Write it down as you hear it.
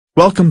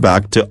Welcome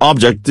back to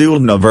Object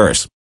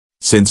Dualniverse.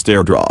 Since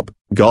Teardrop,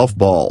 Golf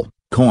Ball,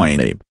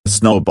 Coiny,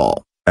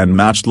 Snowball, and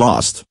Match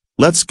lost,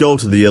 let's go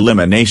to the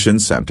Elimination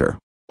Center.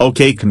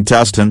 Okay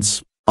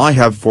contestants, I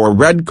have 4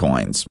 red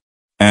coins.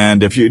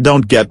 And if you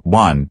don't get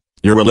one,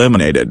 you're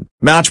eliminated.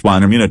 Match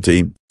 1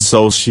 immunity,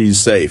 so she's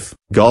safe.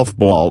 Golf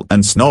Ball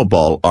and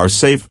Snowball are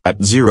safe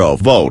at 0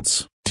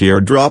 votes.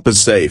 Teardrop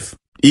is safe,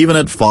 even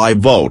at 5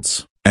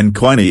 votes, and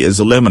Coiny is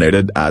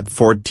eliminated at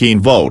 14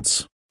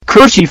 votes.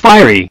 Curse you,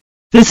 Fiery!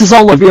 This is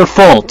all of your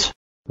fault!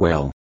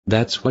 Well,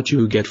 that's what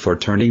you get for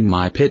turning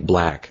my pit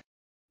black.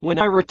 When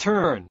I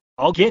return,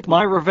 I'll get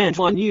my revenge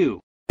on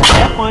you.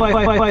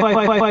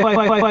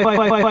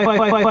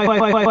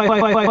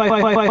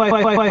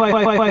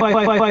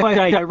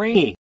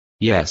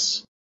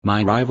 Yes,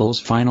 my rival's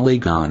finally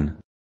gone.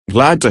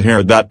 Glad to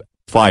hear that,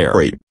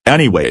 Fiery.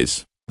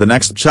 Anyways, the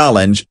next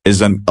challenge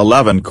is an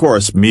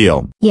 11-course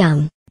meal.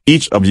 Yum.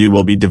 Each of you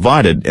will be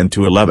divided into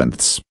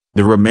 11ths.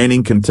 The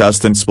remaining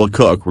contestants will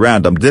cook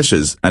random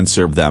dishes and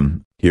serve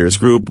them. Here's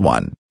Group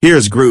 1,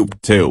 here's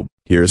Group 2,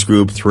 here's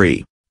Group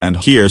 3, and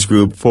here's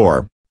Group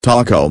 4,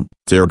 taco,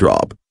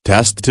 teardrop,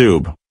 test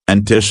tube,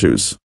 and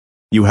tissues.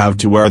 You have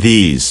to wear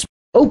these.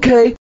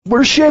 Okay,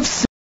 we're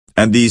chefs.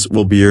 And these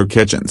will be your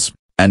kitchens,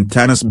 and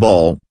tennis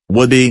ball,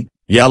 Woody,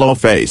 yellow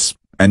face,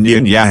 and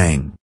yin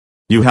yang.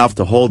 You have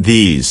to hold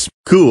these.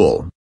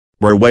 Cool.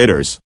 We're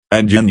waiters,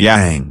 and yin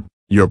yang.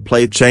 Your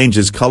plate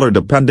changes color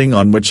depending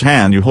on which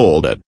hand you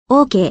hold it.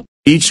 Okay.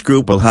 Each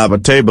group will have a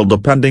table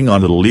depending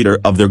on the leader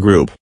of their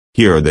group.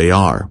 Here they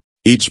are.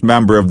 Each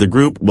member of the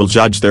group will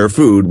judge their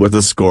food with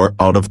a score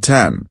out of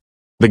 10.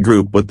 The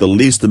group with the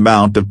least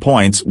amount of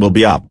points will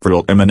be up for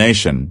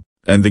elimination,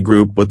 and the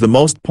group with the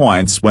most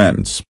points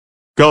wins.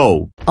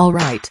 Go!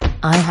 Alright,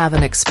 I have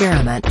an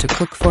experiment to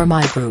cook for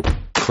my group.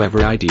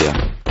 Clever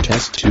idea.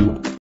 Test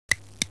tube.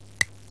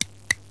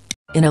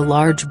 In a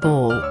large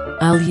bowl,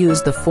 I'll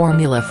use the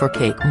formula for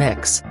cake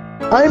mix.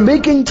 I'm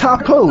making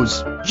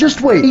tacos.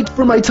 Just wait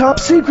for my top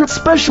secret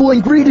special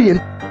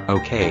ingredient.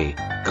 Okay,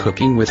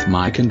 cooking with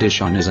my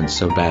condition isn't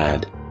so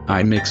bad.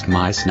 I mixed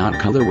my snot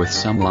color with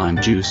some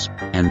lime juice,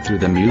 and threw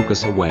the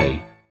mucus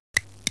away.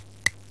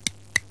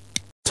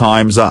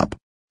 Time's up.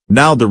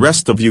 Now the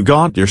rest of you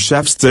got your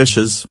chef's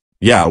dishes?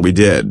 Yeah, we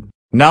did.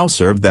 Now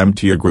serve them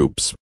to your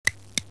groups.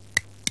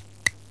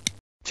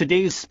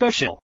 Today's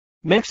special,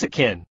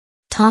 Mexican.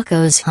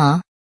 Tacos, huh?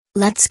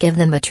 Let's give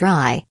them a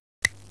try.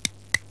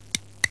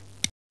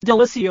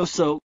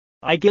 Delicioso.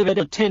 I give it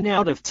a 10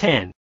 out of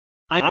 10.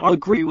 I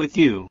agree with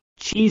you,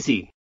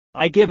 cheesy.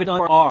 I give it a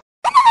R.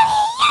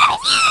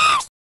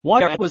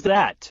 What was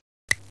that?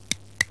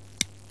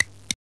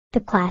 The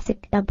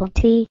classic double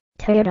T,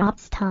 teardrop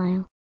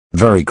style.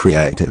 Very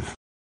creative.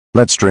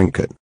 Let's drink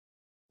it.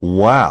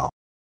 Wow.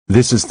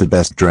 This is the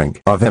best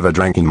drink I've ever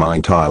drank in my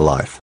entire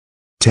life.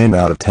 10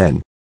 out of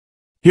 10.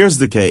 Here's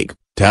the cake.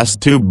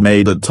 Test tube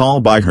made it all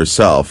by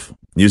herself,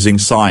 using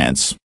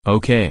science.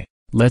 Okay,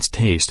 let's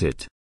taste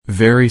it.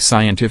 Very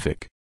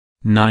scientific.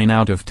 9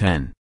 out of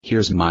 10.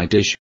 Here's my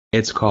dish.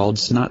 It's called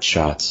snot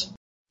shots.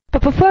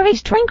 But before we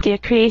drink your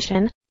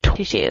creation,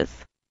 tissues,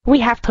 we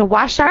have to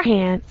wash our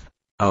hands.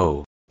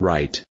 Oh,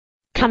 right.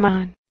 Come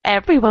on,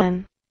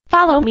 everyone.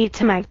 Follow me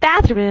to my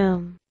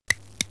bathroom.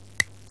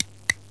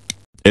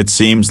 It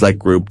seems like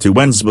Group 2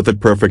 wins with a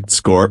perfect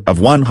score of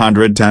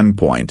 110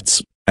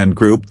 points, and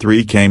Group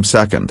 3 came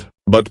second.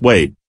 But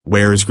wait,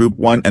 where's Group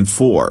 1 and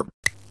 4?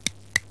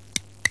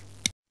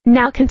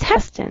 Now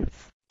contestants,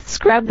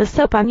 scrub the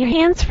soap on your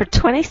hands for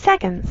 20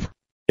 seconds.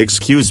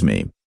 Excuse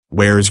me,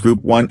 where's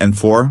Group 1 and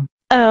 4?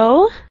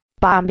 Oh,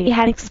 Bombi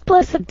had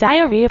explosive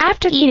diarrhea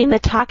after eating the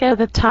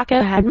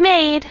taco had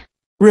made.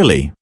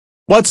 Really?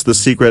 What's the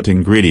secret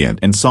ingredient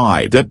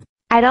inside it?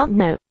 I don't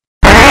know.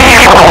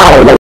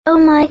 Oh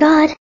my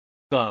god.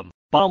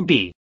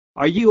 Bombi,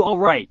 are you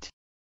alright?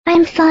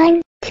 I'm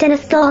fine,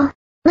 tennis ball.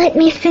 Let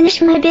me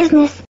finish my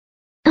business.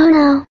 Oh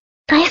no,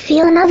 I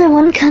feel another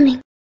one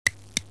coming.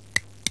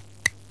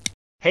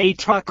 Hey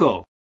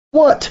Taco,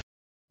 What?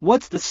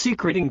 what's the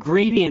secret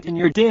ingredient in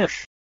your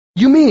dish?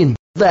 You mean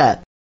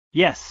that?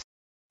 Yes.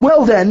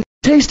 Well then,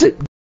 taste it.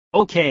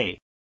 Okay.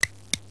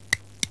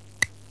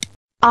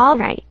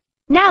 Alright,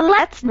 now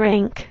let's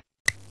drink.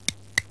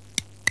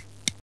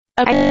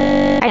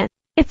 Okay,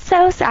 it's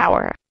so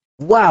sour.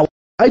 Wow,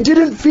 I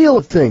didn't feel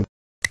a thing.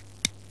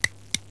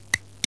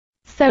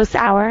 So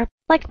sour,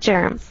 like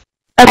germs.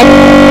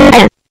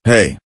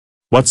 Hey,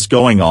 what's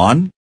going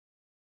on?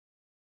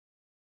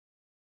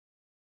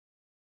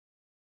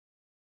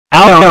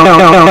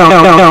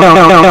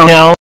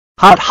 Ow!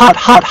 Hot, hot,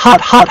 hot,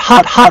 hot, hot,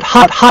 hot, hot,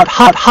 hot, hot,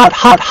 hot, hot,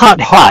 hot,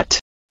 hot, hot.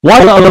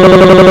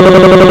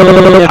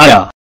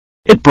 What?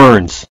 It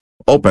burns.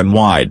 Open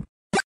wide.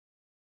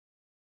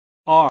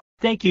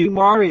 Thank you,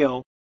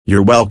 Mario.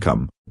 You're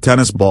welcome,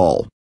 tennis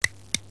ball.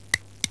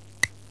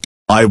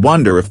 I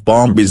wonder if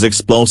Bombi's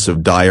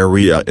explosive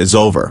diarrhea is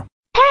over.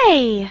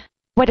 Hey!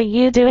 What are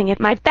you doing at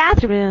my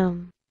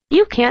bathroom?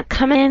 You can't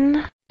come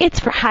in. It's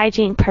for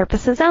hygiene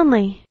purposes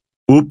only.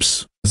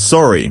 Oops,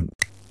 sorry.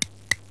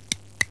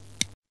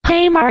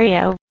 Hey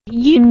Mario,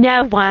 You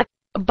know what?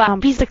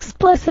 Bombi's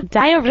explosive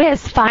diarrhea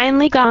is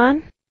finally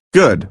gone.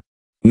 Good.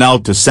 Now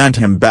to send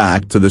him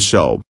back to the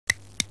show.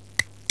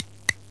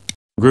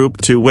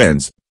 Group 2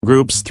 wins,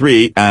 Groups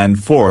 3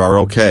 and 4 are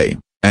okay,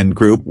 and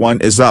Group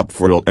 1 is up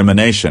for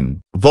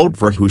elimination. Vote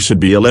for who should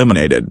be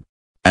eliminated.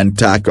 And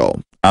Taco,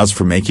 as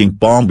for making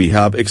Bombi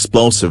have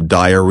explosive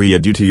diarrhea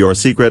due to your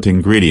secret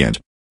ingredient,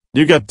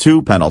 you get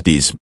 2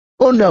 penalties.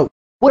 Oh no,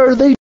 where are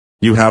they?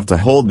 You have to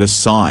hold this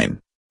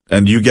sign,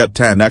 and you get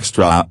 10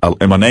 extra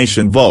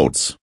elimination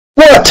votes.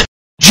 What?